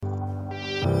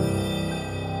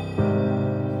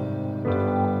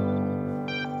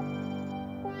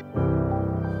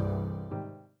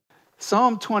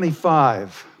Psalm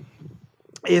 25.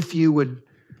 If you would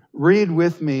read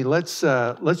with me, let's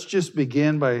just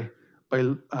begin by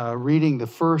reading the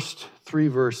first 3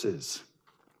 verses.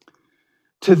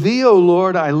 To thee, O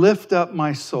Lord, I lift up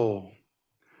my soul.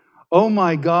 O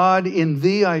my God, in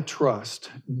thee I trust.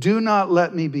 Do not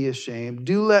let me be ashamed.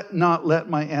 Not let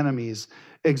my enemies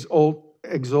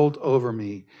exult over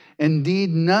me.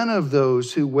 Indeed, none of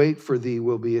those who wait for thee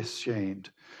will be ashamed.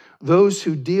 Those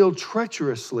who deal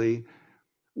treacherously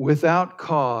without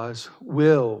cause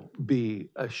will be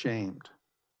ashamed.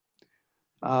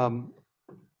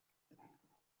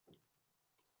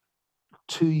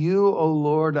 To you, O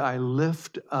Lord, I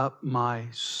lift up my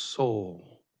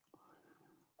soul.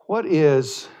 What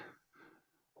is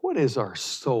our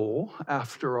soul,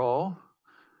 after all?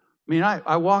 I mean,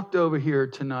 I walked over here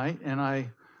tonight and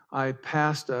I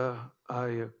passed a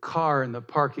car in the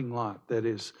parking lot that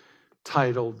is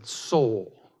titled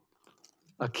Soul,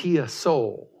 a Kia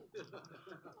Soul.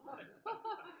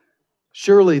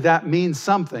 Surely that means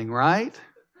something, right?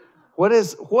 What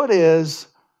is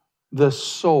the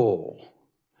soul?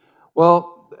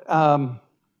 Well,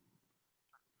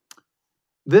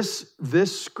 this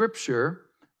scripture,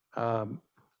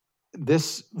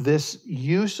 this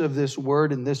use of this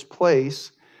word in this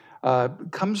place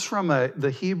comes from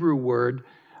the Hebrew word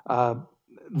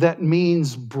that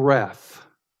means breath.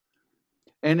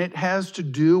 And it has to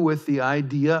do with the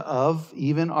idea of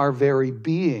even our very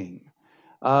being.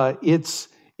 It's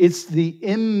the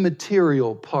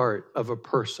immaterial part of a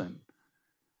person.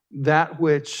 That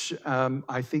which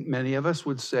I think many of us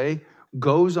would say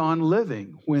goes on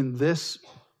living when this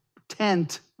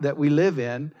tent that we live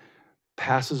in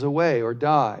passes away or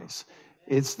dies.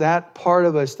 It's that part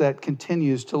of us that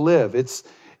continues to live. It's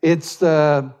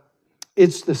the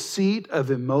seat of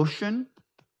emotion.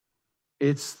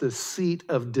 It's the seat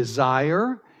of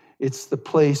desire. It's the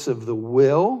place of the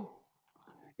will.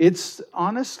 It's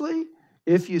honestly,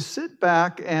 if you sit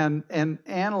back and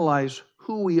analyze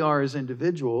who we are as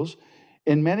individuals,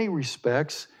 in many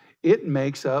respects, it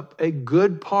makes up a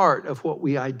good part of what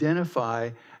we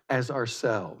identify as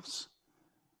ourselves.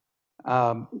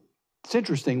 It's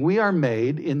interesting. We are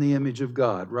made in the image of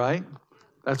God, right?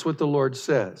 That's what the Lord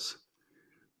says.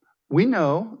 We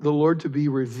know the Lord to be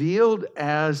revealed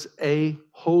as a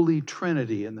holy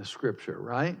trinity in the scripture,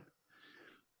 right?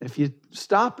 If you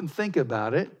stop and think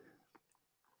about it,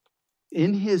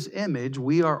 in his image,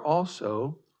 we are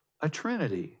also a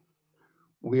trinity.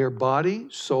 We are body,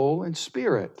 soul, and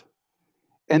spirit.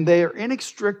 And they are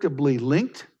inextricably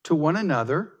linked to one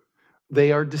another.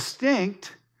 They are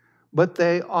distinct, but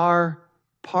they are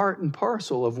part and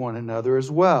parcel of one another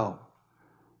as well.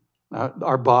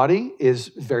 Our body is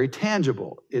very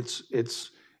tangible. It's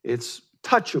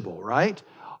touchable, right?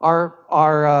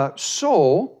 Our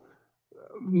soul,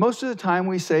 most of the time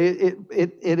we say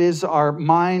it is our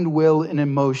mind, will, and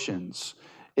emotions.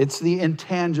 It's the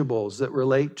intangibles that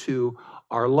relate to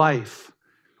our life.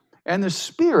 And the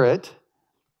spirit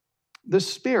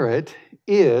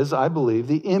is, I believe,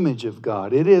 the image of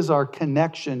God. It is our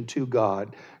connection to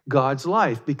God, God's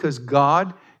life, because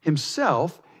God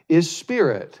himself is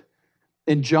spirit.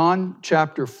 In John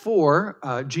chapter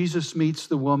 4, Jesus meets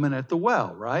the woman at the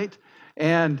well, right?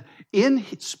 And in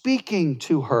speaking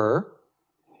to her,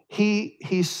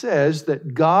 he says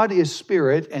that God is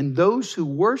spirit, and those who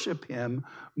worship him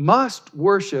must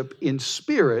worship in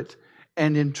spirit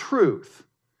and in truth.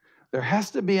 There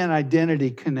has to be an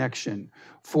identity connection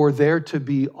for there to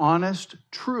be honest,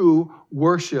 true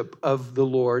worship of the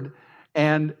Lord,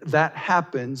 and that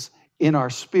happens in our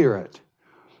spirit.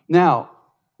 Now,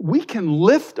 we can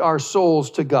lift our souls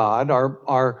to God,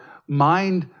 our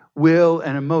mind, will,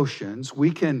 and emotions. We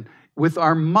can, with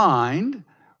our mind,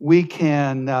 we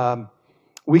can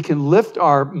lift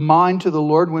our mind to the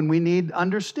Lord when we need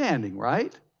understanding,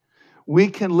 right? We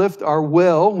can lift our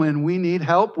will when we need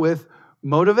help with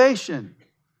motivation.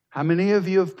 How many of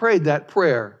you have prayed that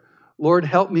prayer? Lord,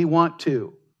 help me want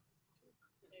to.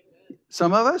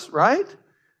 Some of us, right?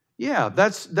 Yeah,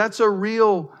 that's a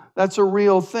real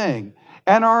thing.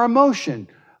 And our emotion.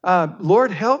 Lord,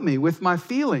 help me with my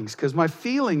feelings, because my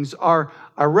feelings I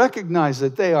recognize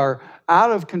that they are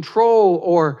out of control,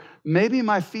 or maybe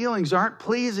my feelings aren't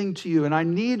pleasing to you, and I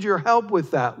need your help with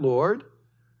that, Lord.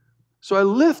 So I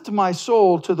lift my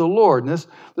soul to the Lord. And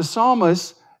the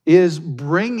psalmist is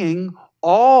bringing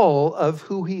all of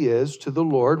who he is to the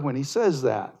Lord when he says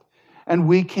that. And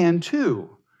we can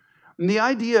too. And the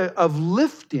idea of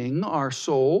lifting our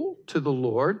soul to the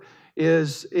Lord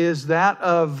is that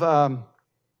of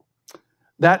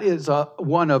That is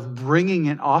one of bringing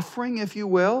an offering, if you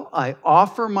will. I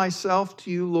offer myself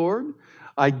to you, Lord.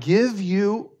 I give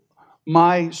you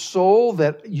my soul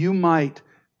that you might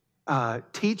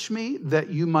teach me, that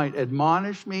you might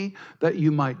admonish me, that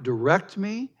you might direct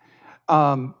me.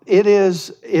 It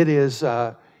is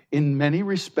in many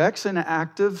respects an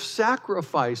act of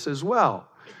sacrifice as well,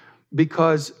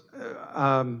 because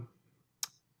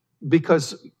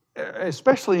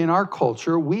especially in our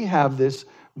culture, we have this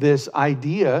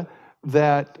idea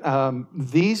that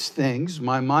these things,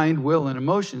 my mind, will, and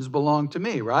emotions, belong to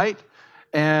me, right?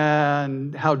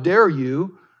 And how dare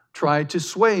you try to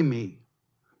sway me?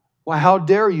 Why, how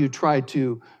dare you try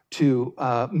to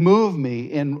move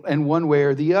me in one way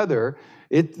or the other?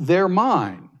 They're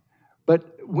mine.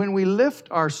 But when we lift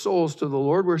our souls to the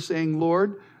Lord, we're saying,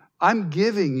 Lord, I'm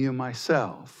giving you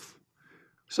myself.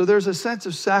 So there's a sense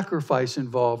of sacrifice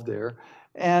involved there.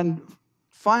 And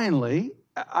finally,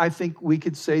 I think we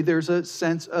could say there's a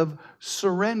sense of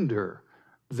surrender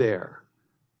there.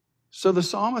 So the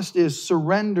psalmist is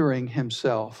surrendering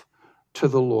himself to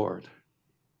the Lord.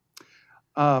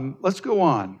 Let's go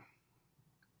on.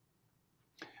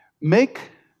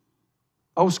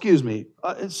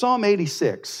 Psalm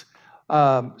 86.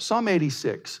 Psalm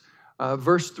 86,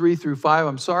 verse 3 through 5.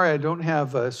 I'm sorry I don't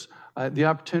have the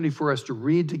opportunity for us to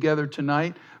read together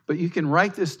tonight, but you can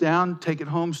write this down, take it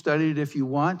home, study it if you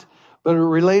want. But a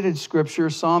related scripture,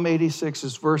 Psalm 86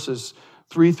 is verses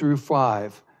 3 through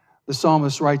 5. The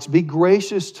psalmist writes, "Be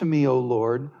gracious to me, O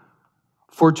Lord,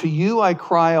 for to you I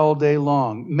cry all day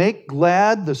long. Make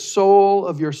glad the soul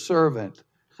of your servant."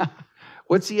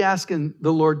 What's he asking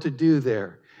the Lord to do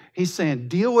there? He's saying,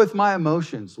 deal with my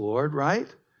emotions, Lord, right?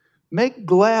 Make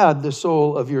glad the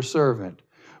soul of your servant.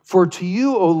 For to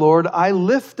you, O Lord, I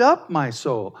lift up my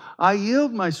soul. I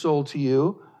yield my soul to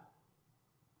you.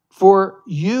 For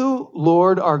you,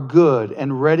 Lord, are good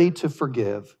and ready to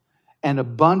forgive, and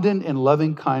abundant in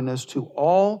loving kindness to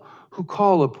all who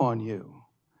call upon you.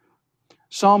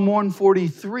 Psalm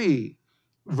 143,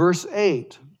 verse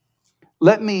 8.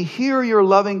 Let me hear your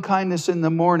loving kindness in the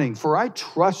morning, for I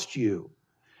trust you.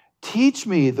 Teach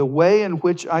me the way in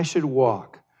which I should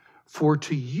walk, for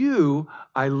to you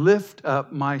I lift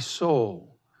up my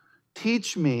soul.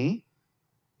 Teach me,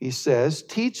 he says,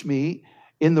 teach me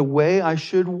in the way I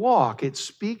should walk. That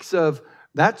speaks of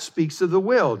the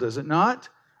will, does it not?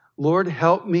 Lord,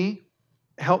 help me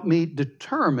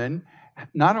determine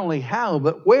not only how,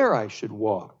 but where I should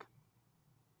walk.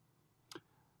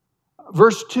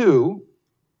 Verse 2,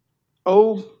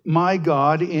 O my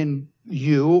God, in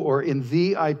you or in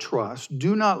thee I trust.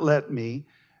 Do not let me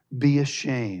be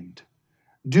ashamed.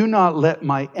 Do not let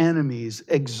my enemies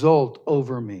exult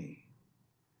over me.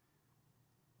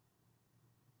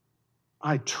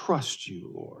 I trust you,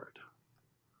 Lord.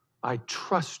 I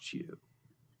trust you.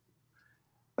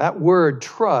 That word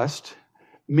trust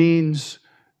means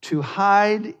to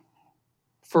hide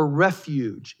for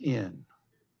refuge in.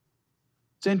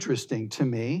 It's interesting to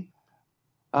me.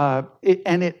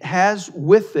 And it has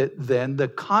with it then the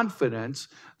confidence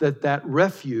that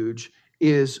refuge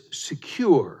is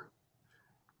secure.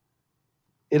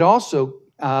 It also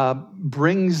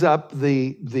brings up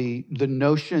the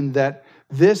notion that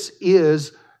this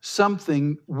is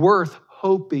something worth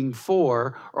hoping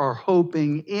for or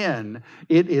hoping in.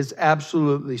 It is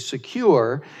absolutely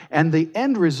secure. And the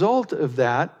end result of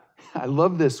that, I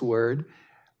love this word,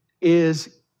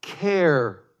 is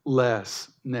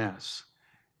carelessness.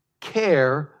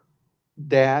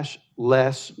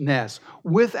 Care-lessness.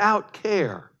 Without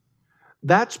care.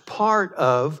 That's part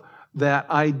of that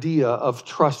idea of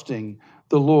trusting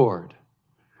the Lord.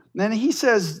 Then he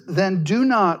says, then do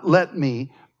not let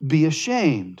me be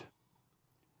ashamed.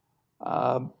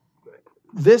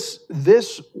 This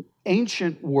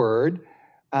ancient word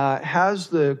has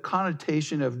the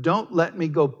connotation of don't let me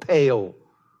go pale.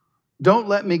 Don't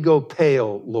let me go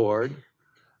pale, Lord.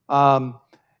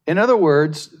 In other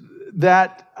words,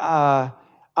 that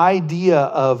idea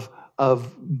of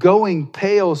going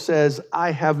pale says,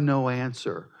 I have no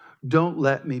answer. Don't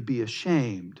let me be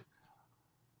ashamed.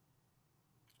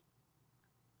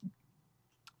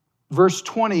 Verse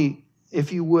 20,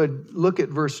 if you would look at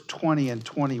verse 20 and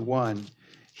 21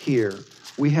 here,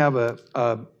 we have a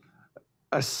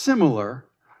similar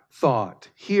thought.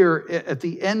 Here at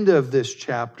the end of this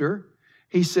chapter,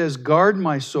 he says, guard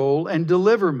my soul and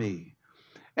deliver me,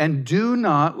 and do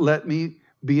not let me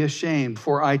be ashamed,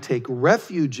 for I take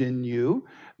refuge in you.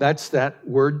 That's that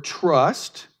word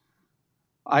trust.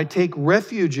 I take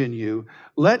refuge in you.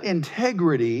 Let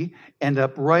integrity and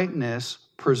uprightness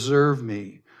preserve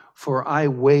me, for I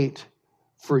wait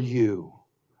for you.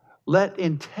 Let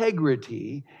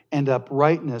integrity and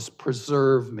uprightness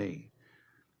preserve me.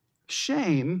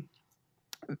 Shame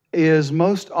is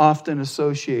most often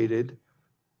associated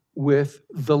with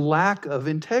the lack of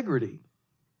integrity.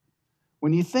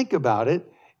 When you think about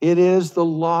it, it is the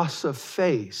loss of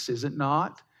face, is it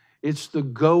not? It's the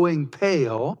going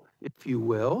pale, if you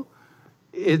will.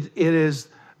 It is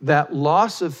that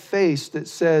loss of face that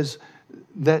says,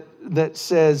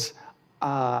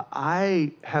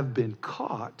 I have been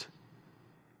caught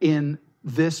in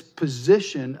this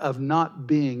position of not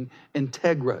being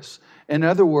integrous. In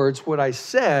other words, what I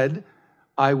said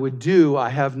I would do, I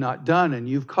have not done, and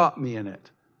you've caught me in it.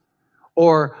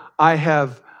 Or I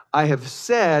have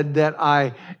said that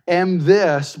I am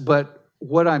this, but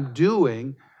what I'm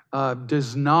doing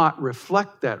does not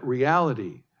reflect that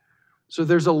reality. So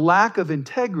there's a lack of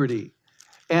integrity.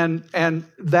 And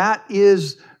that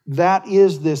is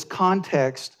this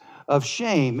context of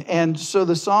shame. And so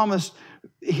the psalmist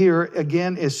here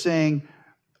again is saying,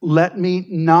 let me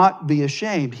not be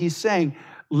ashamed. He's saying,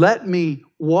 let me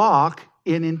walk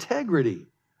in integrity.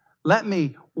 Let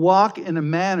me walk in a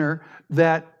manner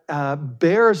that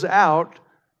bears out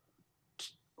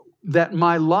that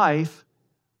my life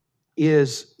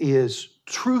is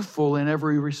truthful in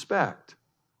every respect.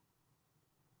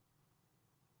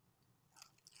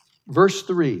 Verse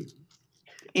 3,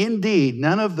 indeed,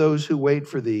 none of those who wait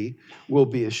for thee will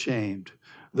be ashamed.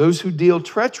 Those who deal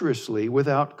treacherously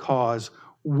without cause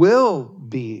will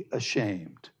be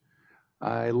ashamed.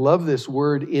 I love this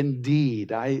word,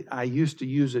 indeed. I used to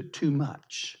use it too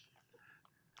much.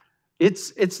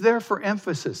 It's there for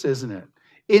emphasis, isn't it?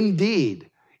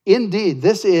 Indeed. Indeed,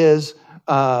 this is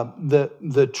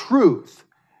the truth.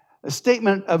 A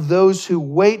statement of those who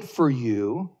wait for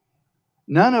you.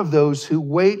 None of those who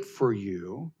wait for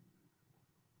you.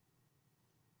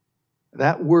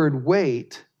 That word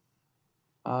wait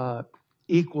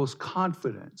equals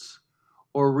confidence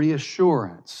or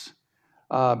reassurance.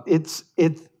 It's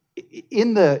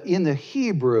in the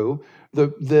Hebrew,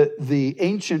 the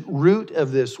ancient root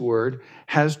of this word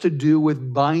has to do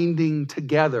with binding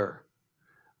together.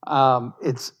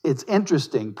 It's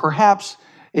interesting. Perhaps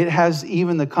it has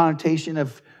even the connotation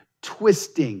of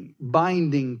twisting,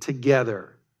 binding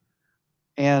together,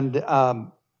 and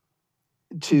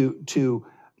to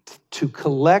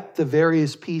collect the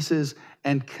various pieces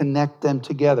and connect them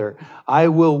together. I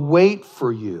will wait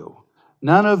for you.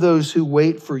 None of those who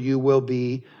wait for you will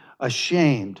be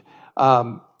ashamed.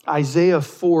 Isaiah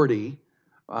 40,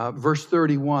 verse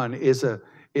 31, is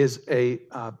a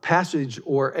passage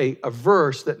or a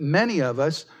verse that many of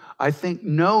us, I think,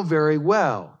 know very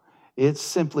well. It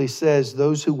simply says,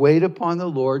 those who wait upon the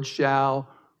Lord shall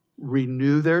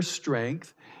renew their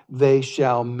strength. They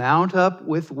shall mount up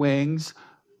with wings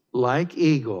like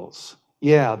eagles.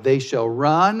 Yeah, they shall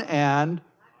run and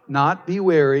not be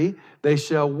weary. They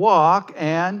shall walk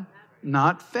and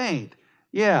not faint.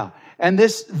 Yeah, and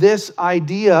this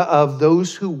idea of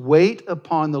those who wait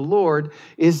upon the Lord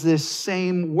is this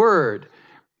same word.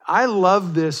 I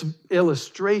love this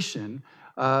illustration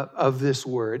of this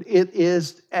word. It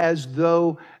is as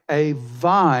though a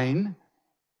vine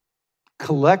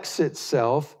collects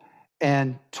itself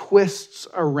and twists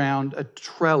around a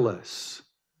trellis.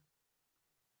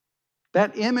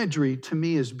 That imagery to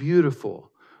me is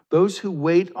beautiful. Those who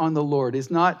wait on the Lord is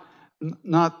not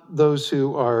those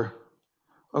who are,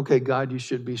 okay, God, you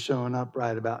should be showing up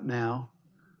right about now.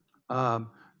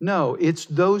 No, it's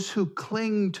those who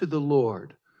cling to the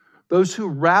Lord, those who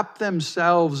wrap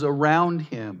themselves around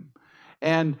Him.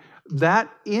 And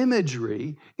that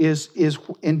imagery is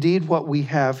indeed what we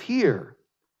have here.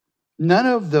 None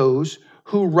of those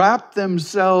who wrap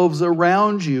themselves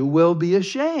around you will be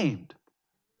ashamed.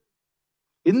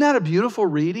 Isn't that a beautiful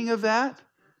reading of that?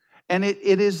 And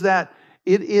it is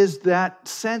that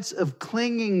sense of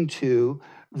clinging to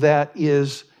that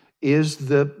is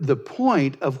the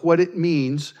point of what it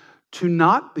means to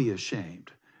not be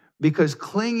ashamed. Because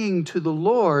clinging to the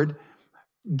Lord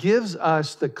gives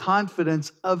us the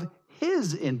confidence of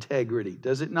His integrity,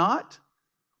 does it not?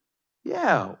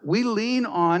 Yeah, we lean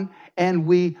on and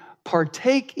we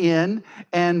partake in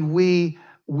and we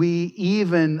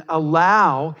even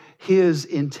allow His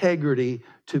integrity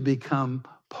to become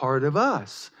part of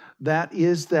us. That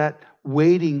is that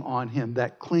waiting on Him,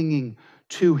 that clinging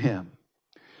to Him.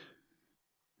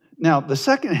 Now, the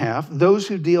second half, those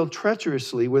who deal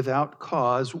treacherously without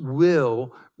cause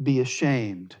will be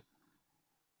ashamed.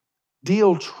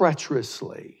 Deal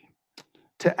treacherously,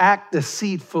 to act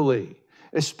deceitfully,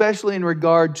 especially in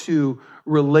regard to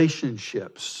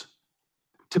relationships,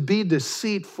 to be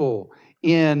deceitful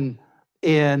in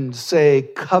say,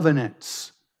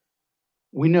 covenants,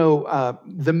 We know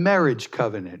the marriage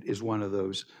covenant is one of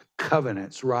those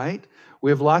covenants, right?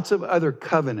 We have lots of other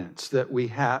covenants that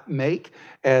we make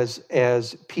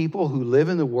as people who live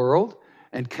in the world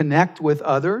and connect with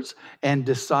others and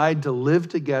decide to live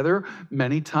together.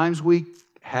 Many times we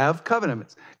have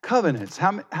covenants.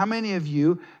 How many of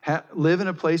you live in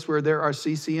a place where there are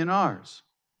CC&Rs?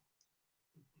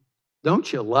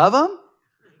 Don't you love them?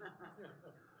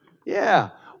 Yeah.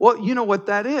 Well, you know what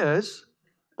that is?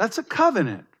 That's a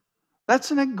covenant. That's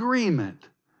an agreement.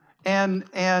 And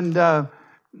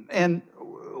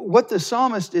what the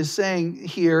psalmist is saying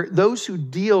here, those who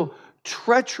deal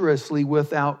treacherously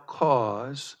without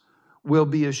cause will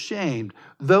be ashamed.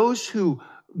 Those who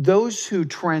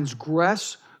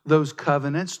transgress those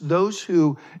covenants, those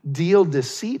who deal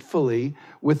deceitfully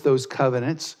with those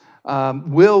covenants,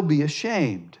 will be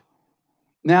ashamed.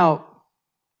 Now,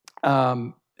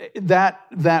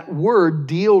 that word,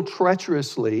 deal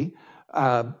treacherously,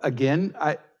 again,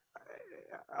 I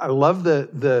love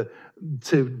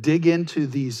to dig into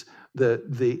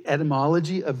the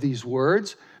etymology of these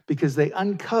words because they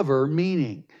uncover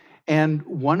meaning. And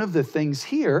one of the things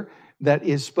here that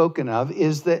is spoken of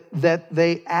is that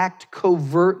they act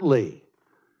covertly.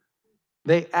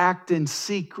 They act in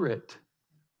secret.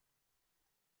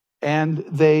 And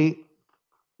they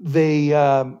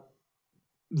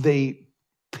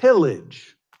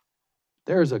pillage.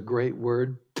 There's a great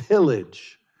word,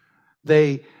 pillage.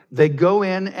 They go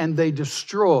in and they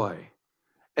destroy.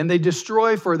 And they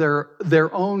destroy for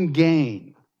their own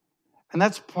gain. And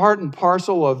that's part and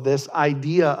parcel of this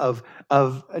idea of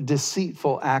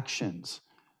deceitful actions.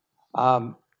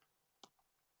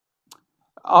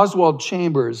 Oswald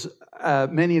Chambers,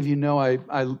 many of you know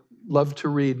I love to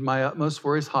read My Utmost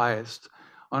for His Highest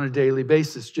on a daily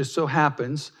basis. Just so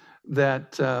happens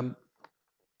that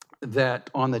that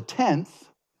on the 10th,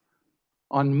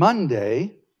 on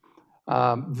Monday,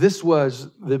 this was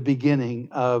the beginning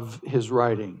of his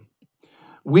writing.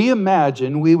 We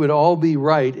imagine we would all be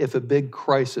right if a big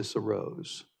crisis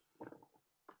arose.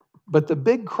 But the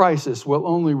big crisis will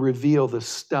only reveal the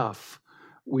stuff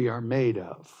we are made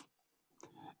of.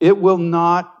 It will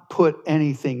not put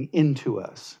anything into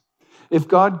us. If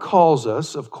God calls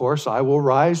us, of course, I will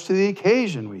rise to the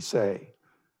occasion, we say.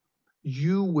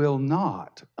 You will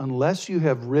not, unless you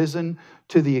have risen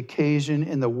to the occasion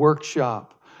in the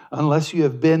workshop, unless you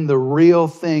have been the real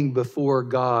thing before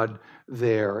God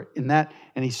there. And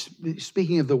he's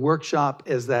speaking of the workshop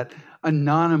as that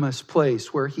anonymous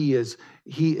place where he is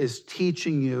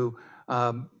teaching you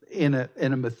in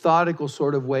a methodical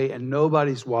sort of way, and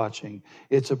nobody's watching.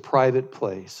 It's a private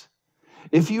place.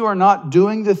 If you are not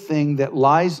doing the thing that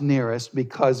lies nearest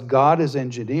because God has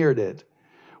engineered it,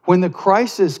 when the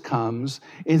crisis comes,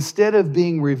 instead of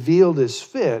being revealed as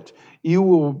fit, you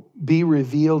will be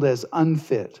revealed as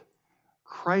unfit.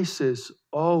 Crisis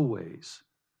always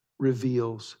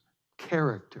reveals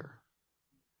character.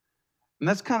 And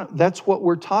that's what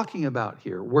we're talking about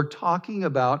here. We're talking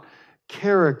about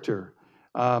character.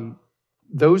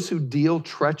 Those who deal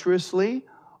treacherously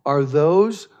are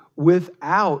those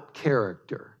without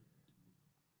character.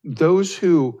 Those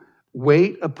who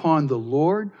wait upon the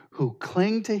Lord, who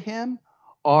cling to Him,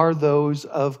 are those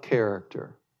of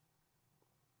character.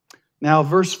 Now,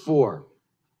 verse 4.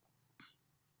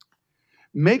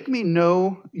 Make me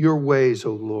know your ways,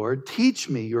 O Lord. Teach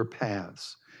me your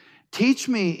paths. Teach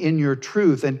me in your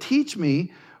truth, and teach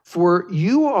me, for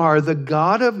you are the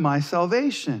God of my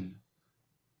salvation.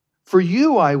 For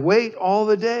you I wait all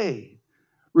the day.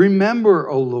 Remember,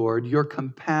 O Lord, your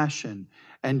compassion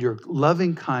and your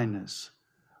loving kindness,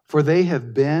 for they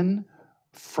have been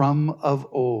from of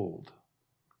old.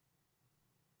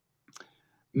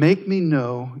 Make me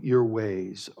know your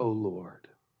ways, O Lord.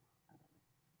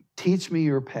 Teach me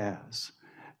your paths.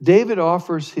 David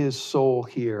offers his soul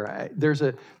here.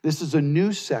 This is a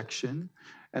new section,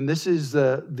 and this is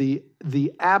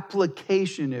the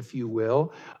application, if you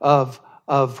will, of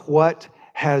what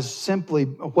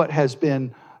has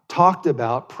been talked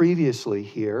about previously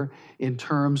here in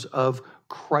terms of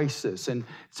crisis. And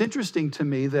it's interesting to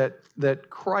me that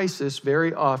crisis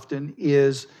very often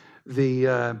is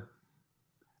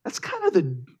that's kind of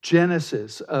the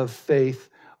genesis of faith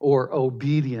or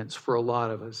obedience for a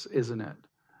lot of us, isn't it?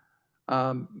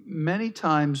 Many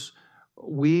times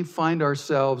we find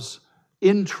ourselves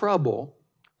in trouble,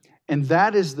 and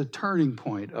that is the turning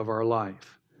point of our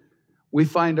life. We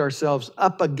find ourselves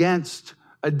up against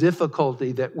a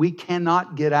difficulty that we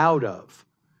cannot get out of.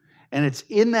 And it's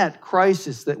in that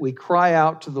crisis that we cry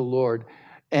out to the Lord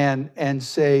and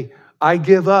say, I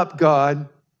give up, God.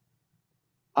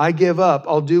 I give up.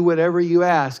 I'll do whatever you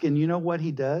ask. And you know what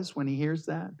He does when He hears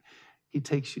that? He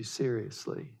takes you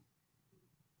seriously.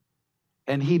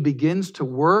 And he begins to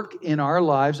work in our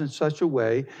lives in such a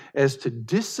way as to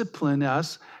discipline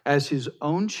us as his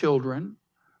own children.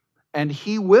 And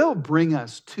he will bring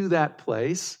us to that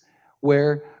place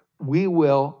where we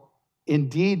will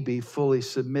indeed be fully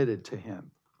submitted to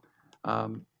him.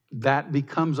 That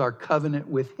becomes our covenant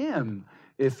with him,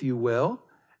 if you will.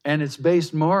 And it's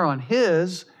based more on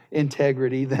his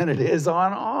integrity than it is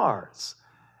on ours.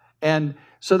 And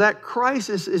so that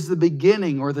crisis is the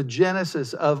beginning or the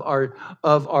genesis of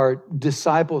our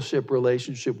discipleship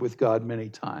relationship with God many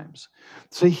times.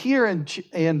 So here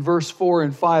in verse 4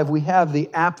 and 5, we have the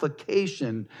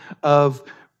application of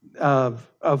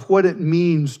what it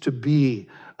means to be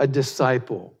a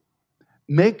disciple.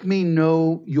 Make me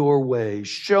know your ways.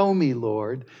 Show me,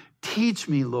 Lord. Teach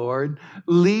me, Lord.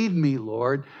 Lead me,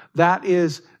 Lord. That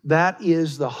is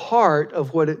the heart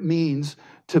of what it means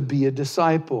to be a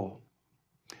disciple.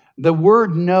 The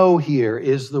word know here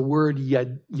is the word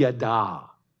yada.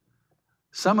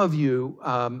 Some of you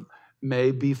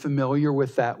may be familiar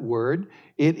with that word.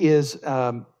 It is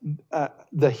the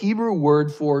Hebrew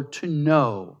word for to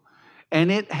know,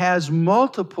 and it has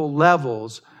multiple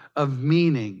levels of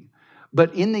meaning.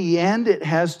 But in the end, it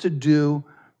has to do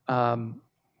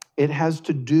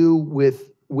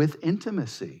with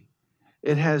intimacy.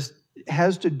 It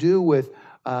has to do with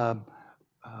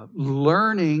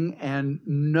learning and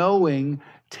knowing,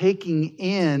 taking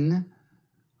in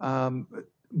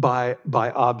by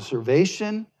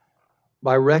observation,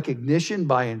 by recognition,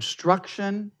 by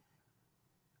instruction,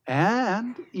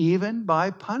 and even by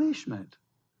punishment.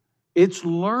 It's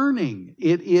learning.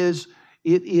 It is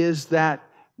that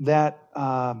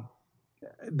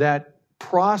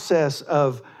process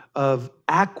of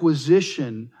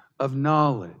acquisition of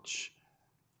knowledge.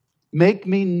 Make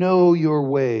me know your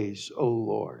ways, O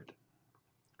Lord.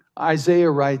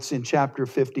 Isaiah writes in chapter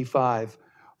 55,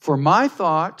 for my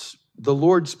thoughts, the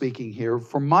Lord speaking here,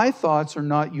 for my thoughts are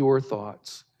not your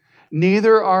thoughts,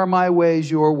 neither are my ways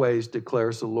your ways,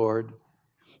 declares the Lord.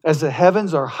 As the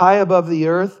heavens are high above the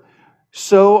earth,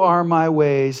 so are my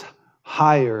ways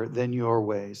higher than your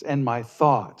ways, and my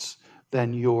thoughts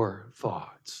than your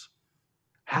thoughts.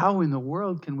 How in the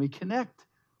world can we connect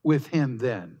with him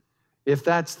then? If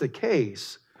that's the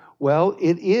case, well,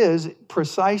 it is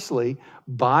precisely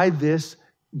by this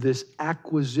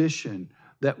acquisition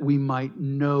that we might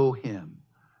know him,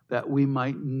 that we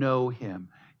might know him.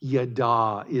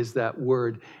 Yada is that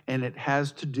word, and it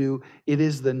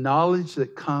is the knowledge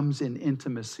that comes in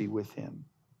intimacy with him.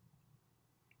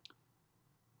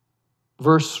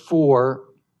 Verse 4,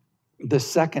 the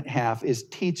second half is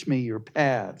teach me your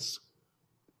paths.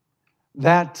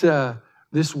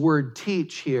 This word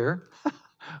teach here,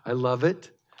 I love it.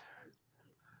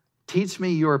 Teach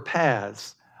me your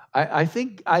paths. I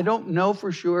think, I don't know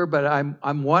for sure, but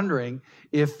I'm wondering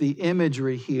if the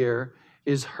imagery here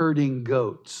is herding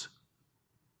goats.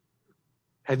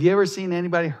 Have you ever seen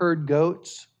anybody herd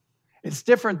goats? It's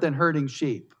different than herding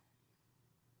sheep.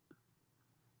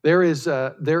 There is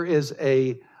a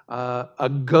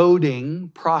goading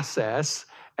process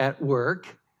at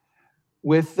work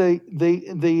with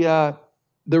the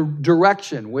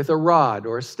direction with a rod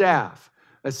or a staff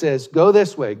that says, go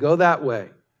this way, go that way,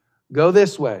 go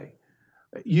this way.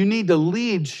 You need to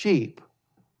lead sheep,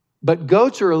 but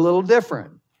goats are a little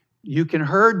different. You can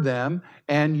herd them,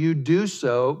 and you do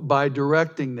so by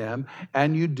directing them,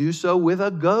 and you do so with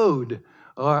a goad.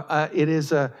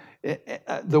 The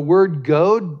word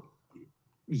goad,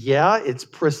 yeah, it's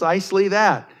precisely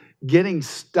that. Getting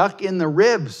stuck in the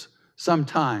ribs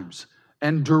sometimes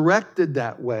and directed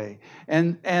that way.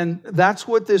 And that's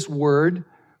what this word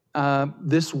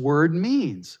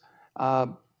means.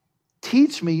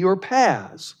 Teach me your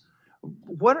paths.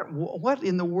 What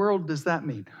in the world does that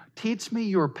mean? Teach me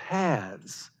your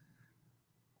paths.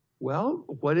 Well,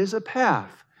 what is a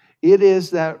path? It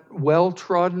is that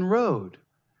well-trodden road.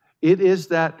 It is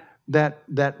that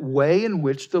way in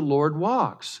which the Lord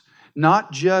walks.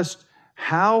 Not just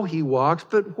how he walks,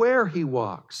 but where he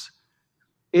walks.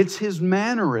 It's his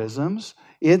mannerisms.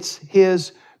 It's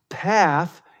his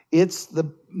path. It's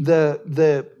the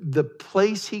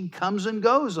place he comes and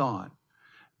goes on.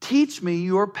 Teach me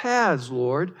your paths,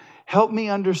 Lord. Help me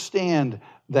understand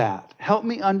that. Help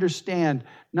me understand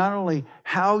not only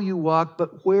how you walk,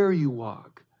 but where you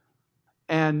walk.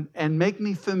 And make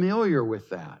me familiar with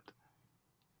that.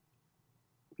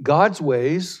 God's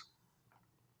ways,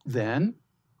 then,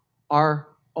 are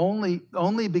only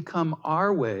become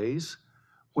our ways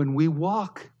when we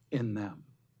walk in them.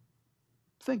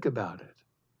 Think about it.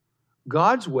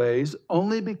 God's ways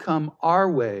only become our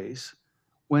ways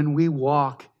when we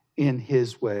walk in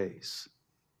his ways.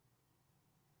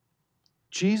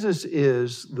 Jesus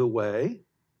is the way,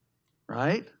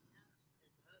 right?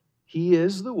 He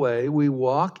is the way. We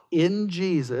walk in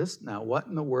Jesus. Now, what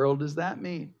in the world does that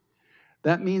mean?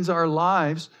 That means our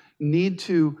lives need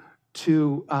to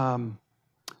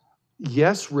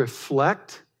yes,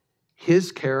 reflect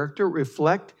his character,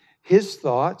 reflect his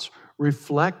thoughts,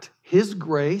 reflect his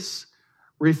grace,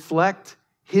 reflect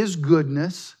his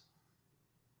goodness,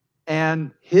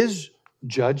 and his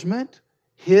judgment,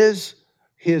 his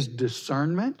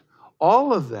discernment.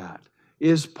 All of that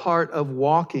is part of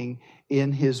walking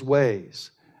in his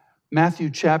ways. Matthew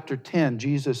chapter 10,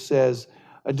 Jesus says,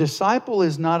 "A disciple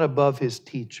is not above his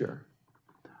teacher,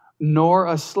 nor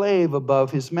a slave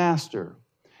above his master.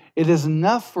 It is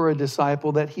enough for a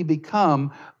disciple that he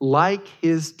become like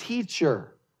his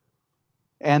teacher,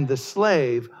 and the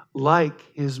slave like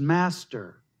his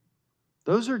master."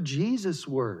 Those are Jesus'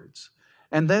 words.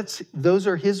 And those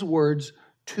are his words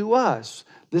to us.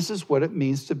 This is what it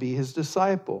means to be his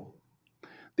disciple.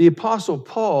 The Apostle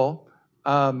Paul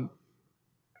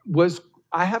was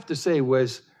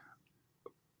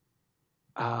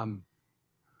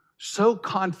so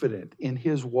confident in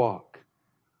his walk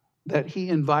that he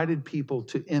invited people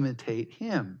to imitate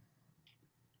him.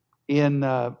 In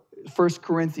 1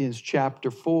 Corinthians chapter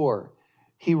 4,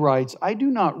 he writes, "I do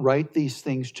not write these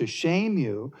things to shame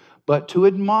you, but to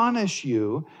admonish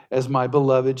you as my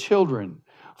beloved children.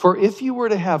 For if you were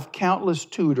to have countless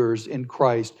tutors in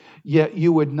Christ, yet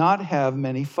you would not have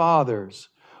many fathers.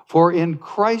 For in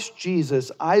Christ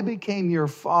Jesus I became your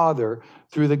father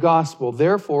through the gospel.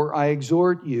 Therefore I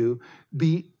exhort you,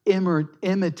 be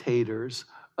imitators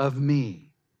of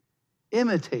me."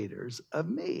 Imitators of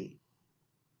me.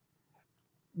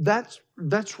 That's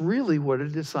really what a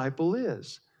disciple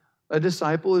is. A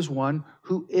disciple is one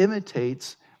who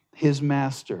imitates his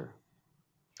master.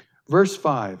 Verse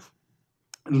 5,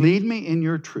 "Lead me in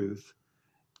your truth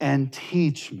and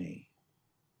teach me.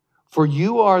 For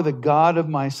you are the God of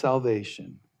my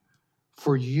salvation.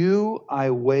 For you I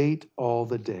wait all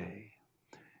the day.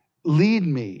 Lead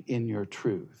me in your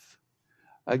truth."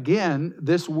 Again,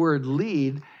 this word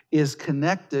lead is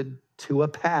connected to a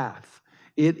path.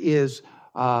 It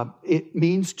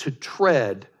means to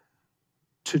tread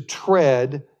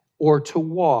or to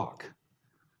walk.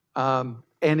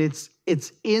 And it's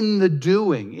in the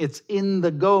doing, it's in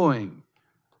the going.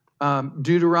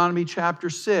 Deuteronomy chapter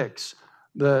 6,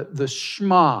 the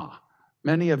Shema.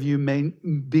 Many of you may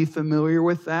be familiar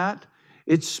with that.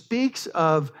 It speaks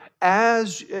of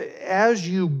as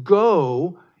you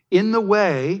go in the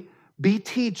way, be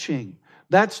teaching.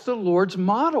 That's the Lord's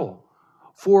model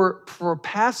for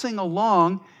passing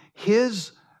along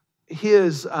his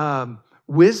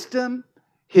wisdom,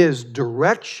 his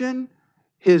direction,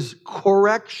 his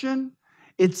correction.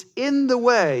 It's in the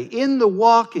way, in the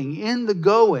walking, in the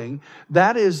going.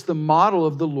 That is the model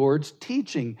of the Lord's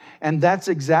teaching. And that's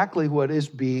exactly what is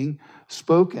being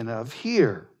spoken of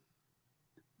here.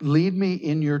 Lead me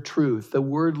in your truth. The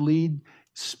word lead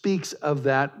speaks of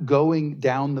that going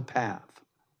down the path.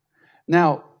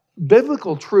 Now,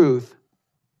 biblical truth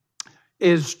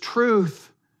is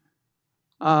truth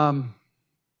that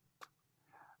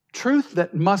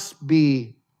must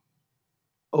be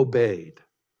obeyed.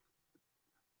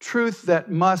 Truth that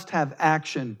must have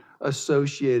action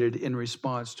associated in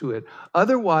response to it.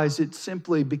 Otherwise, it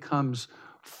simply becomes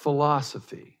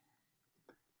philosophy.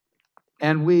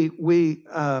 And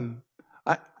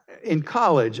in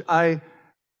college, I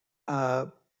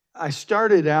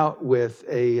started out with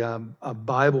a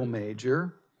Bible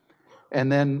major,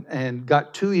 and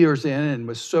got 2 years in, and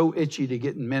was so itchy to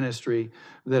get in ministry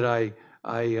that I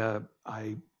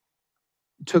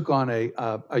took on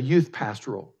a youth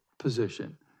pastoral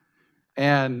position,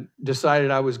 and decided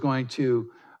I was going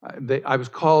to. I was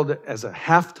called as a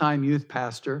half-time youth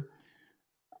pastor.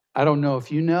 I don't know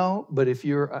if you know, but if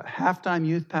you're a half-time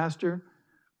youth pastor,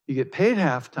 you get paid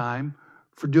half-time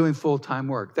for doing full-time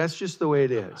work. That's just the way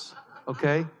it is,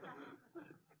 okay?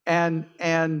 And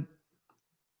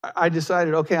I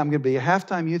decided, okay, I'm going to be a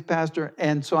half-time youth pastor,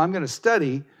 and so I'm going to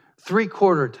study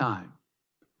 3/4 time.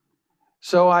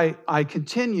 So I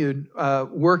continued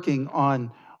working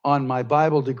on my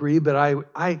Bible degree, but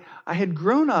I had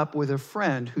grown up with a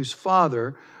friend whose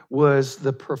father was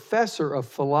the professor of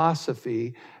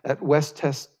philosophy at West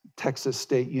Texas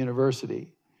State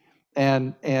University.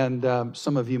 And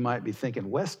some of you might be thinking,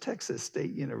 West Texas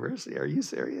State University, are you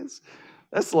serious?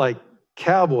 That's like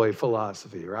cowboy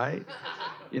philosophy, right?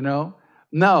 You know?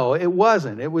 No, it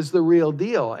wasn't. It was the real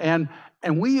deal. And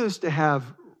we used to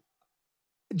have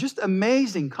just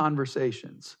amazing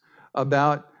conversations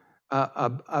about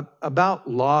about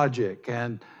logic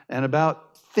and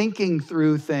about thinking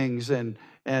through things and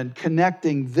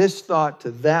connecting this thought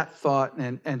to that thought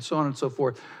and so on and so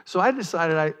forth. So I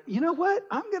decided, you know what?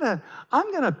 I'm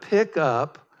gonna pick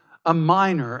up a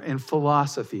minor in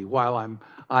philosophy while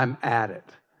I'm at it.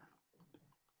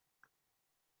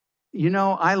 You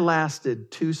know, I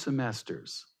lasted 2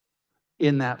 semesters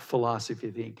in that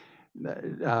philosophy thing,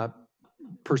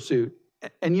 pursuit.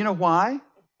 And you know why?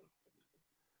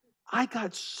 I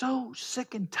got so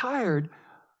sick and tired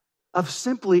of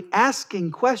simply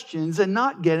asking questions and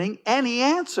not getting any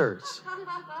answers.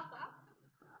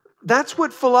 That's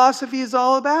what philosophy is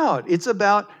all about. It's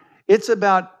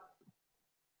about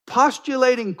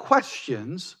postulating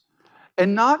questions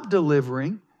and not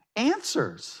delivering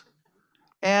answers.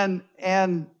 And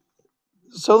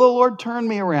so the Lord turned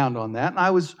me around on that,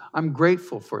 and I'm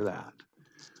grateful for that.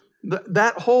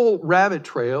 That whole rabbit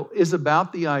trail is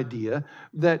about the idea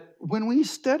that when we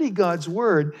study God's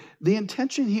Word, the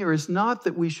intention here is not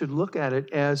that we should look at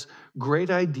it as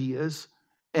great ideas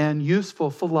and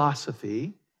useful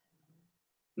philosophy.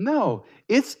 No,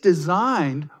 it's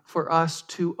designed for us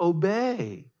to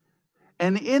obey.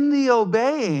 And in the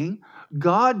obeying,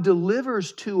 God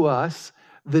delivers to us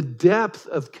the depth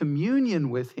of communion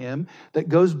with Him that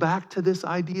goes back to this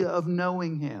idea of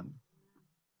knowing Him.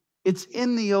 It's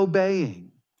in the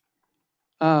obeying.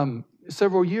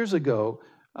 Several years ago,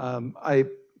 I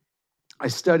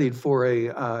studied for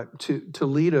to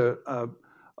lead a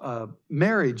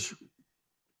marriage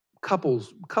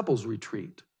couples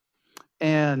retreat,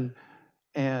 and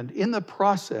in the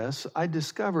process, I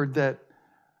discovered that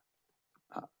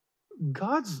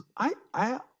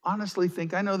I honestly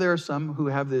think, I know there are some who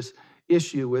have this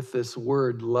issue with this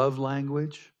word love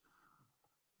language,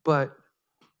 but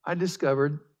I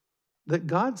discovered that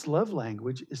God's love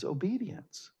language is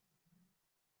obedience.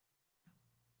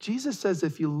 Jesus says,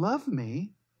 if you love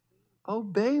me,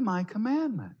 obey my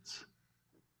commandments.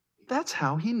 That's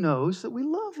how He knows that we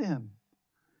love Him.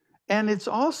 And it's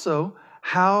also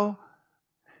how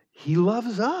He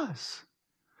loves us.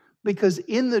 Because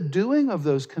in the doing of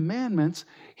those commandments,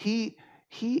 He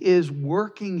is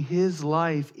working His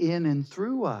life in and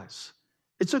through us.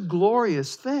 It's a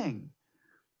glorious thing.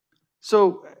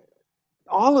 So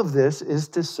all of this is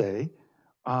to say,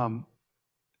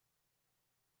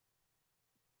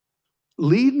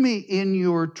 lead me in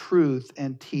your truth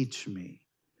and teach me,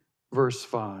 verse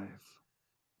 5.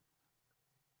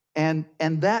 And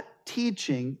that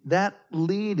teaching, that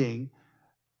leading,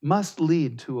 must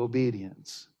lead to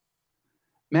obedience.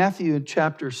 Matthew in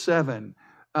chapter 7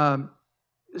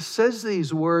 says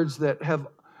these words that have,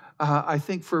 I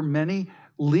think for many,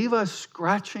 leave us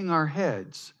scratching our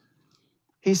heads.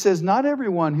 He says, not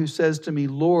everyone who says to me,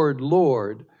 Lord,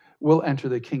 Lord, will enter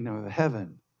the kingdom of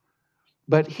heaven,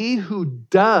 but he who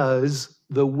does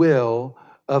the will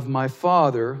of my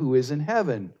Father who is in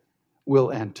heaven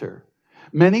will enter.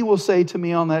 Many will say to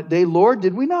me on that day, Lord,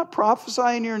 did we not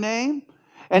prophesy in your name?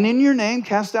 And in your name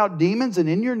cast out demons, and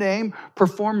in your name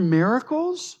perform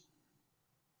miracles?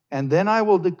 And then I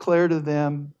will declare to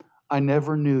them, I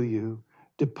never knew you.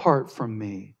 Depart from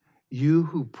me, you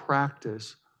who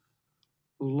practice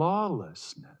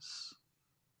lawlessness.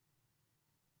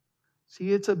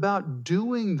 See, it's about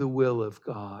doing the will of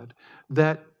God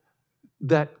that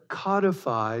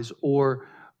codifies or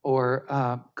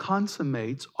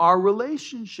consummates our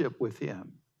relationship with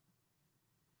Him.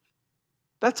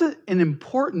 That's an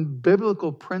important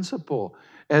biblical principle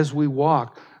as we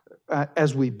walk,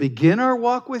 as we begin our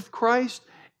walk with Christ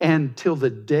and till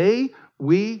the day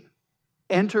we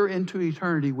enter into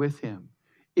eternity with Him.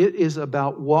 It is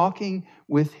about walking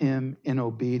with Him in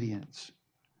obedience.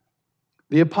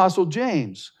 The Apostle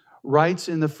James writes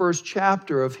in the first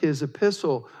chapter of his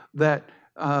epistle that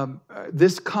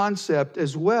this concept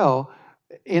as well,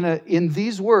 in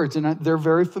these words, and they're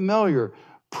very familiar,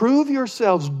 prove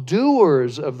yourselves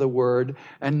doers of the word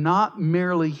and not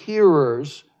merely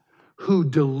hearers who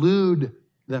delude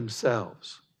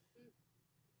themselves.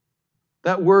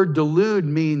 That word delude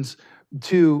means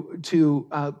to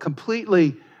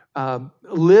completely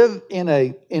live in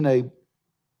an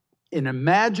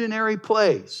imaginary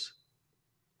place,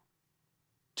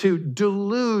 to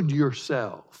delude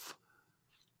yourself.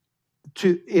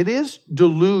 It is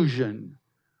delusion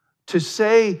to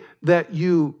say that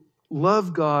you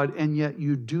love God and yet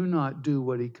you do not do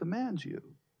what He commands you.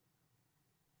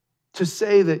 To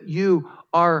say that you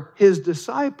are His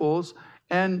disciples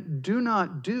and do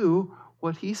not do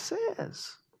what He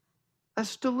says.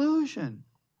 That's delusion.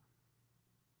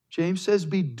 James says,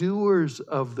 be doers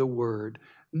of the word,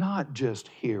 not just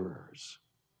hearers.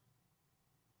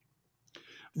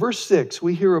 Verse 6,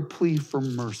 we hear a plea for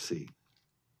mercy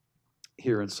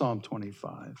here in Psalm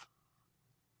 25.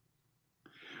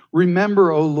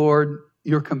 Remember, O Lord,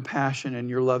 your compassion and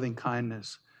your loving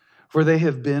kindness, for they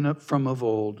have been from of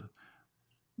old.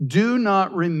 Do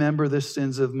not remember the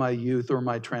sins of my youth or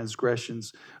my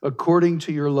transgressions. According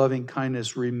to your loving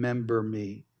kindness, remember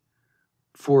me.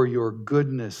 For your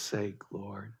goodness' sake,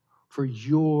 Lord. For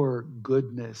your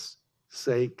goodness'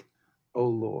 sake, O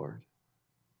Lord.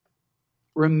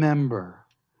 Remember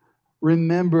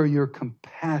your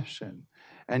compassion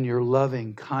and your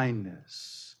loving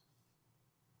kindness.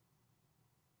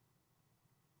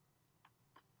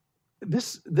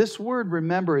 This word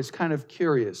remember is kind of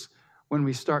curious when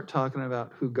we start talking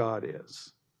about who God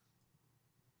is.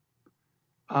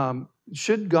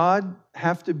 Should God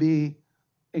have to be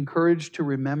encouraged to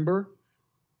remember?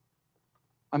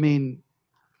 I mean,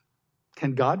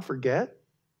 can God forget?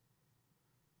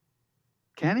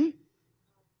 Can he?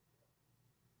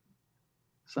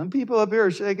 Some people up here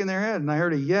are shaking their head, and I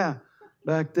heard a yeah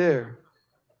back there.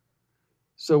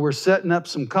 So we're setting up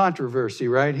some controversy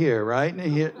right here, right?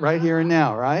 Right here and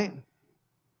now, right?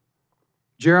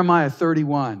 Jeremiah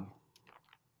 31.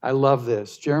 I love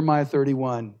this. Jeremiah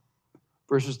 31,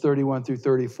 verses 31 through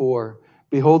 34.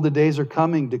 Behold, the days are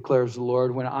coming, declares the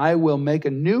Lord, when I will make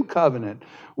a new covenant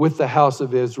with the house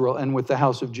of Israel and with the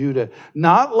house of Judah,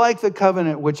 not like the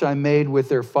covenant which I made with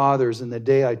their fathers in the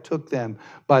day I took them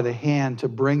by the hand to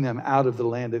bring them out of the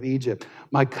land of Egypt.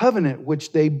 My covenant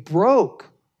which they broke,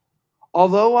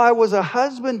 although I was a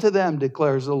husband to them,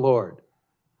 declares the Lord.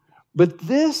 But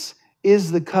this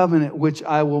is the covenant which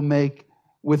I will make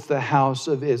with the house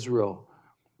of Israel.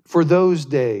 For those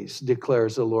days,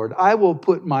 declares the Lord, I will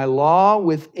put my law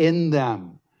within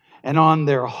them, and on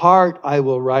their heart I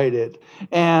will write it,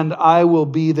 and I will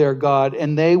be their God,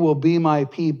 and they will be my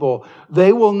people.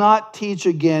 They will not teach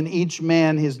again each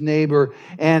man his neighbor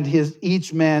and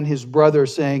each man his brother,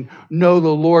 saying, know the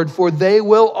Lord, for they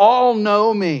will all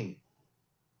know me.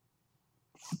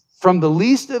 From the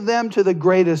least of them to the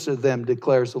greatest of them,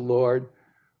 declares the Lord.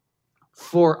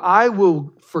 For I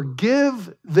will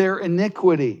forgive their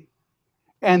iniquity,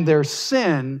 and their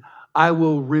sin I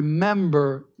will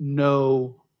remember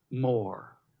no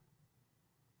more.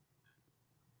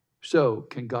 So,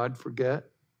 can God forget?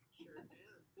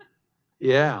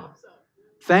 Yeah.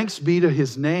 Thanks be to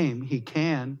his name, he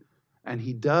can, and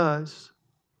he does.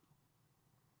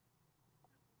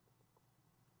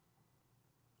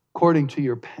 According to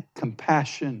your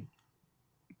compassion.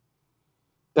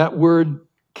 That word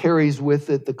carries with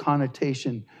it the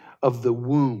connotation of the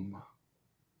womb.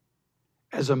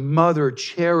 As a mother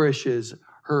cherishes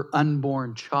her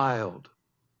unborn child,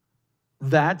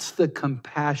 that's the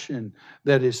compassion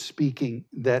that is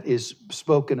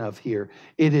spoken of here.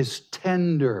 It is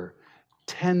tender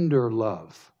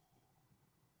love.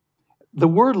 The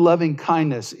word loving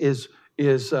kindness is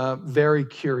very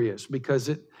curious because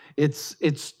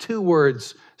it's two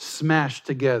words smashed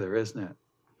together, isn't it?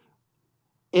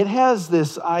 It has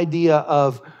this idea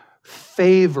of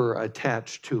favor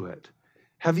attached to it.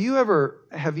 Have you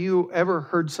ever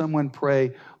heard someone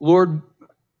pray, Lord,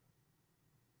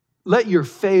 let your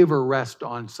favor rest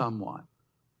on someone?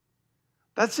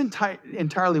 That's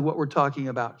entirely what we're talking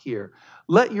about here.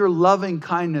 Let your loving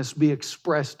kindness be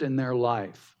expressed in their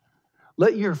life.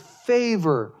 Let your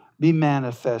favor be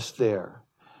manifest there.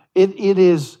 It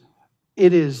is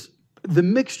the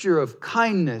mixture of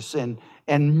kindness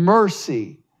and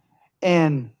mercy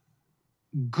and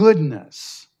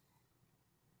goodness.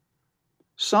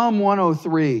 Psalm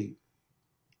 103,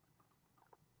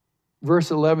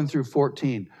 verse 11 through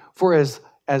 14. For as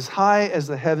high as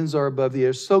the heavens are above the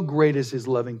earth, so great is his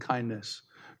loving kindness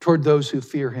toward those who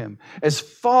fear him. As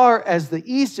far as the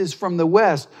east is from the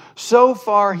west, so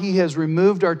far he has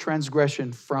removed our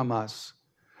transgression from us.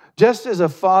 Just as a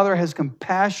father has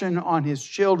compassion on his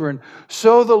children,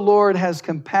 so the Lord has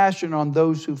compassion on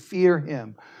those who fear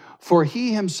him. For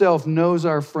he himself knows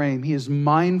our frame. He is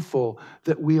mindful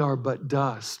that we are but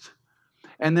dust.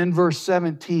 And then verse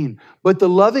 17, but the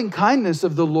loving kindness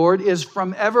of the Lord is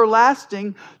from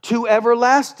everlasting to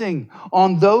everlasting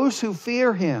on those who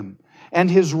fear him, and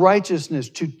his righteousness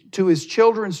to his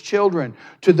children's children,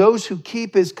 to those who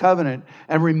keep his covenant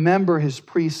and remember his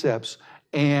precepts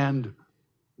and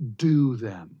do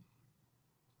them.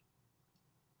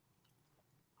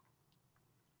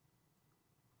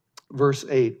 Verse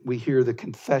 8, we hear the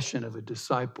confession of a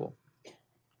disciple.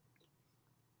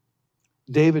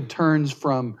 David turns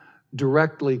from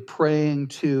directly praying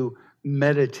to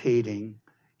meditating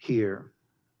here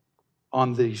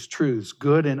on these truths.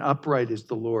 Good and upright is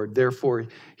the Lord. Therefore,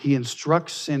 he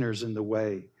instructs sinners in the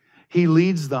way. He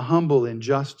leads the humble in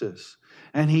justice,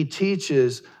 and he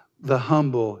teaches the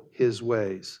humble his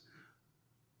ways.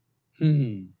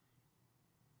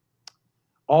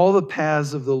 All the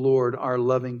paths of the Lord are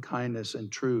loving kindness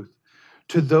and truth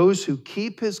to those who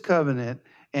keep his covenant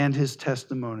and his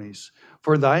testimonies.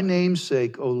 For thy name's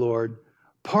sake, O Lord,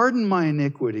 pardon my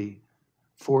iniquity,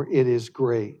 for it is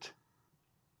great.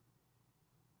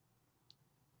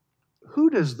 Who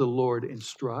does the Lord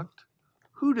instruct?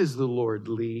 Who does the Lord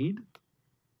lead?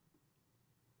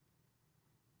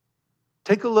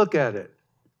 Take a look at it.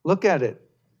 Look at it.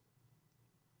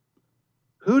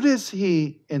 Who does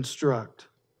he instruct?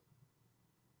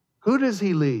 Who does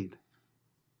he lead?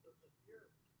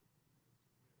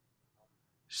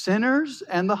 Sinners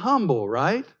and the humble,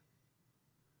 right?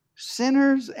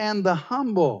 Sinners and the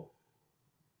humble.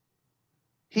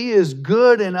 He is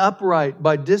good and upright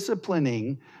by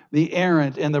disciplining the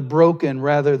errant and the broken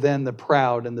rather than the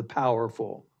proud and the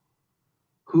powerful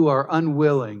who are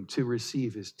unwilling to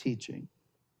receive his teaching.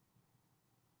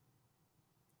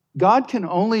 God can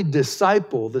only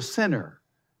disciple the sinner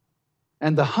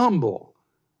and the humble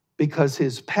because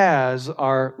his paths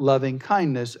are loving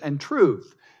kindness and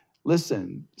truth.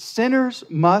 Listen, sinners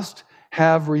must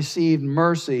have received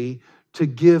mercy to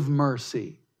give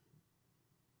mercy.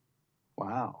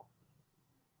 Wow.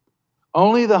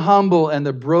 Only the humble and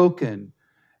the broken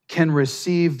can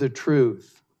receive the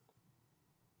truth.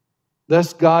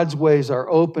 Thus, God's ways are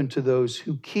open to those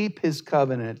who keep his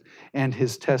covenant and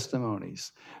his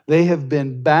testimonies. They have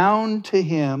been bound to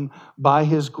him by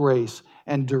his grace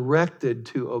and directed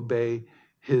to obey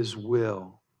his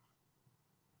will.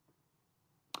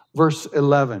 Verse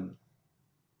 11.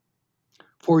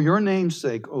 For your name's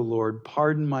sake, O Lord,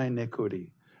 pardon my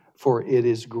iniquity, for it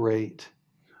is great.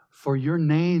 For your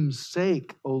name's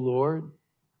sake, O Lord.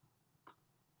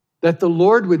 That the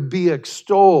Lord would be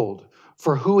extolled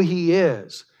for who he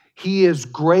is. He is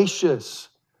gracious.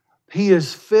 He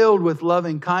is filled with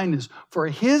loving kindness. For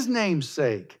his name's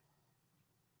sake,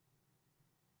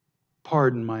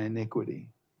 pardon my iniquity.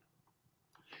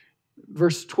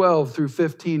 Verse 12 through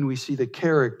 15, we see the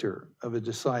character of a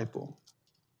disciple.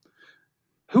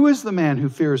 Who is the man who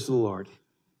fears the Lord?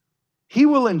 He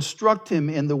will instruct him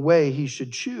in the way he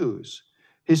should choose.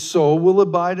 His soul will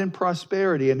abide in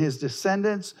prosperity, and his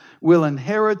descendants will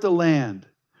inherit the land.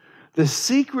 The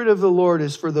secret of the Lord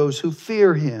is for those who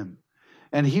fear him,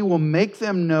 and he will make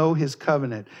them know his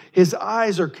covenant. His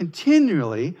eyes are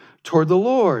continually toward the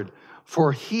Lord,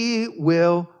 for he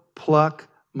will pluck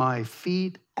my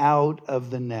feet out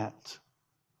of the net.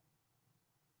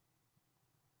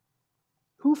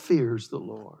 Who fears the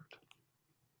Lord?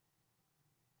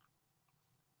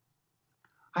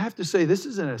 I have to say, this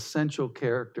is an essential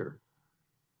character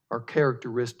or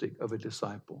characteristic of a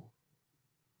disciple.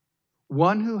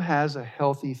 One who has a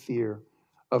healthy fear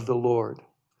of the Lord.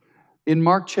 In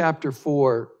Mark chapter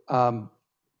 4, on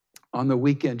the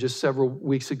weekend, just several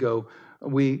weeks ago,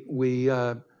 we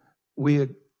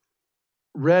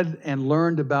read and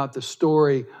learned about the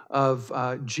story of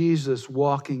Jesus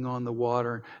walking on the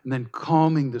water and then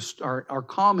calming the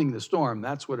storm.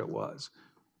 That's what it was.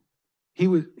 He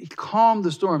calmed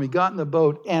the storm. He got in the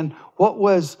boat, and what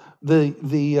was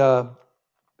the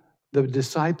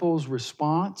disciples'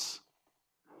 response?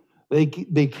 They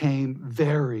became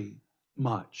very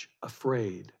much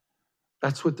afraid.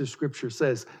 That's what the scripture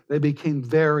says. They became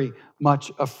very much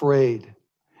afraid.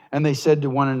 And they said to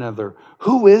one another,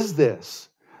 "Who is this,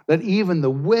 that even the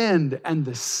wind and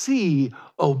the sea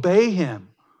obey him?"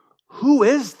 Who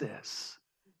is this?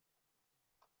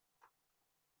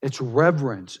 It's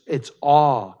reverence, it's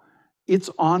awe, it's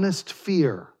honest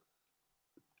fear,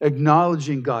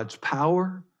 acknowledging God's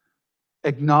power,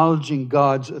 acknowledging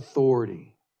God's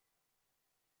authority.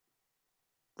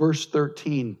 Verse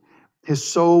 13, his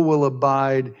soul will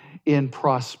abide in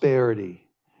prosperity.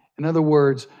 In other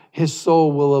words, his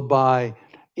soul will abide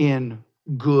in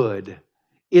good,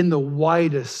 in the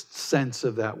widest sense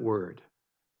of that word.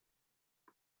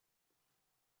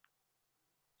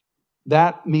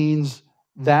 That means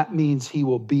he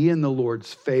will be in the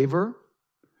Lord's favor.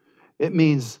 It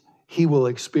means he will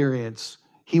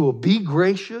be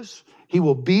gracious, he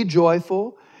will be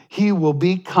joyful, he will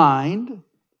be kind,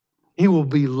 he will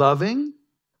be loving,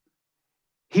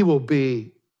 he will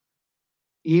be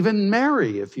even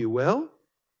merry, if you will,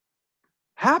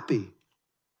 happy,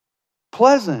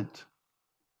 pleasant.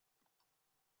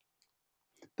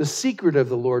 The secret of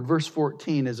the Lord, verse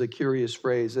 14, is a curious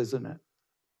phrase, isn't it?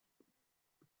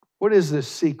 What is this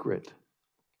secret?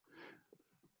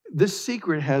 This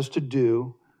secret has to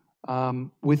do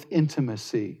with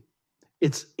intimacy.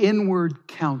 It's inward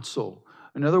counsel.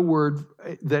 Another word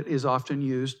that is often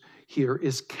used here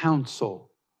is counsel.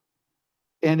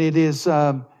 And it is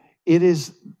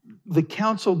the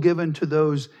counsel given to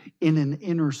those in an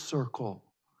inner circle.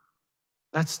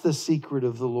 That's the secret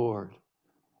of the Lord.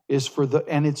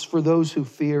 And it's for those who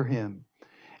fear him.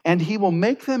 And he will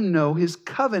make them know his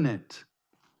covenant.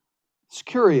 It's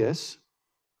curious.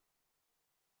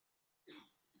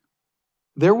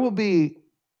 There will be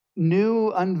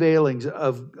new unveilings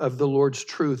of the Lord's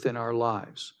truth in our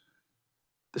lives.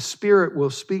 The Spirit will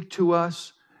speak to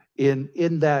us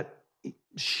in that,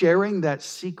 sharing that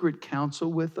secret counsel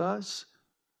with us.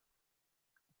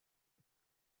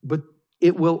 But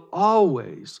it will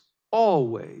always,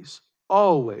 always,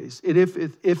 always, if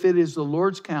it is the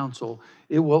Lord's counsel,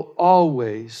 it will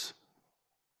always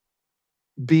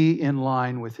be in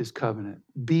line with his covenant,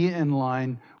 be in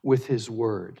line with his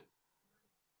word.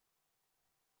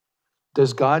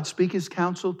 Does God speak his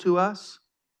counsel to us?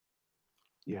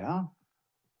 Yeah.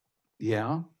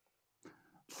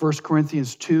 1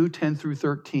 Corinthians 2, 10 through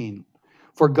 13.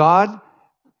 For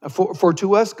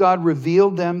to us God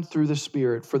revealed them through the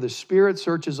Spirit, for the Spirit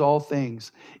searches all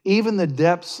things, even the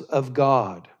depths of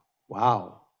God.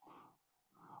 Wow.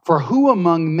 For who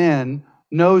among men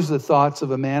knows the thoughts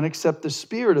of a man except the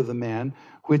spirit of the man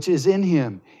which is in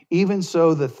him? Even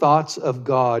so, the thoughts of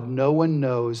God no one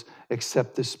knows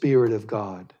except the Spirit of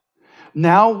God.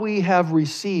 Now we have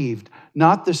received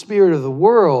not the spirit of the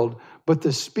world, but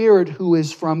the Spirit who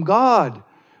is from God,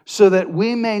 so that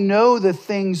we may know the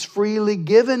things freely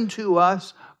given to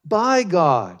us by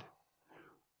God,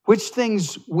 which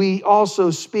things we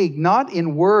also speak, not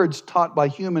in words taught by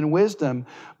human wisdom,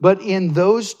 but in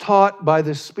those taught by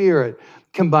the Spirit,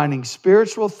 combining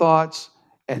spiritual thoughts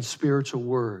and spiritual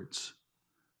words.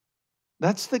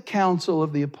 That's the counsel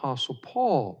of the Apostle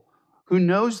Paul, who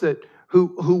knows that,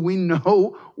 who we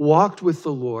know walked with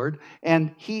the Lord,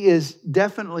 and he is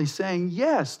definitely saying,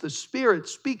 yes, the Spirit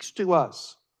speaks to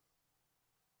us.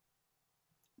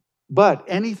 But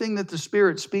anything that the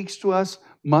Spirit speaks to us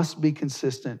must be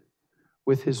consistent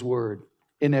with his word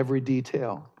in every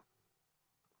detail.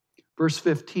 Verse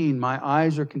 15, my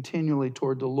eyes are continually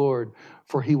toward the Lord,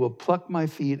 for he will pluck my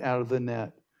feet out of the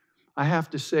net. I have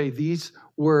to say, these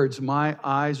words, my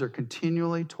eyes are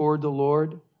continually toward the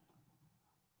Lord,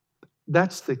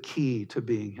 that's the key to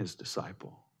being his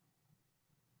disciple.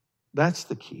 That's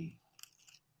the key.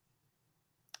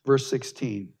 Verse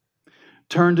 16,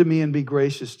 turn to me and be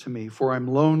gracious to me, for I'm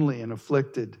lonely and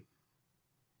afflicted.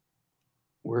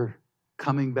 We're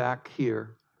coming back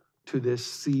here to this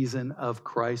season of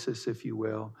crisis, if you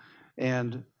will.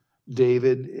 And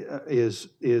David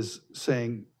is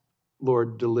saying,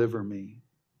 Lord, deliver me.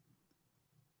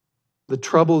 The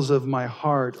troubles of my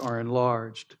heart are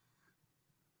enlarged.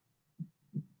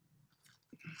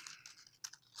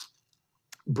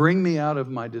 Bring me out of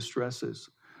my distresses.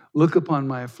 Look upon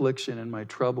my affliction and my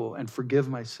trouble and forgive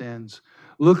my sins.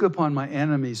 Look upon my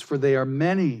enemies, for they are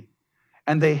many,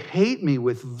 and they hate me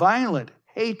with violent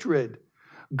hatred.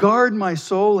 Guard my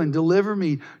soul and deliver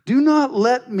me. Do not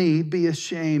let me be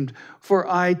ashamed,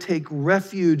 for I take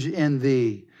refuge in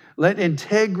thee. Let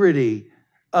integrity,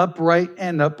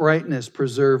 uprightness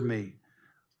preserve me,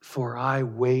 for I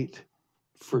wait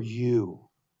for you.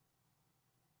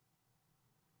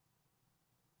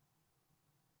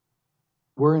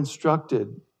 We're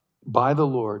instructed by the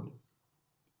Lord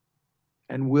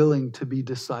and willing to be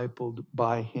discipled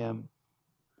by him.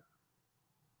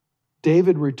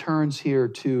 David returns here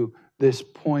to this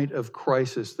point of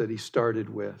crisis that he started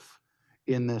with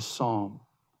in this psalm.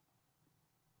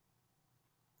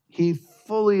 He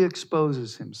fully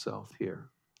exposes himself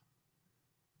here.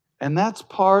 And that's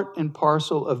part and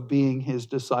parcel of being his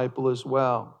disciple as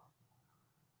well.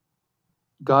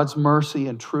 God's mercy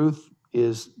and truth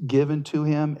is given to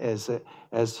him as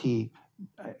he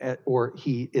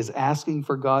is asking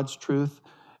for God's truth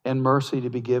and mercy to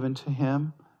be given to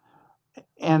him.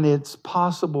 And it's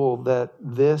possible that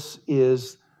this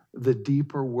is the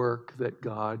deeper work that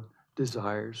God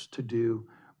desires to do,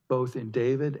 both in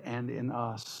David and in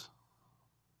us.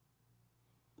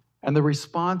 And the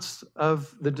response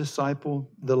of the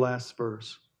disciple, the last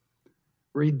verse,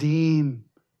 redeem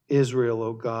Israel,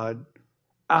 O God,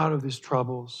 out of his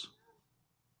troubles.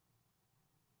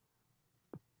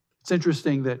 It's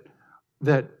interesting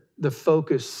that the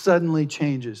focus suddenly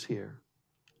changes here.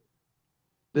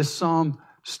 This psalm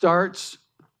starts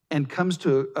and comes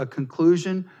to a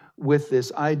conclusion with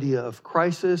this idea of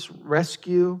crisis,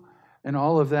 rescue, and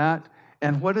all of that.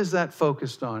 And what is that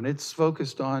focused on? It's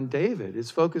focused on David.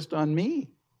 It's focused on me.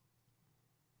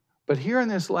 But here in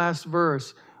this last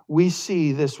verse, we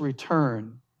see this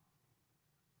return,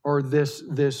 or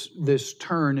this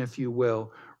turn, if you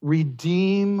will.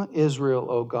 Redeem Israel,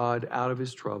 O God, out of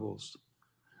his troubles.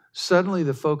 Suddenly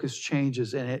the focus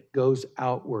changes and it goes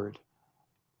outward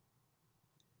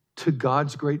to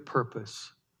God's great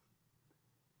purpose.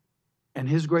 And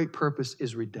his great purpose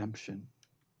is redemption.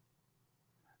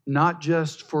 Not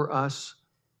just for us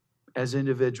as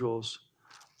individuals,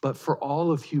 but for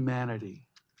all of humanity.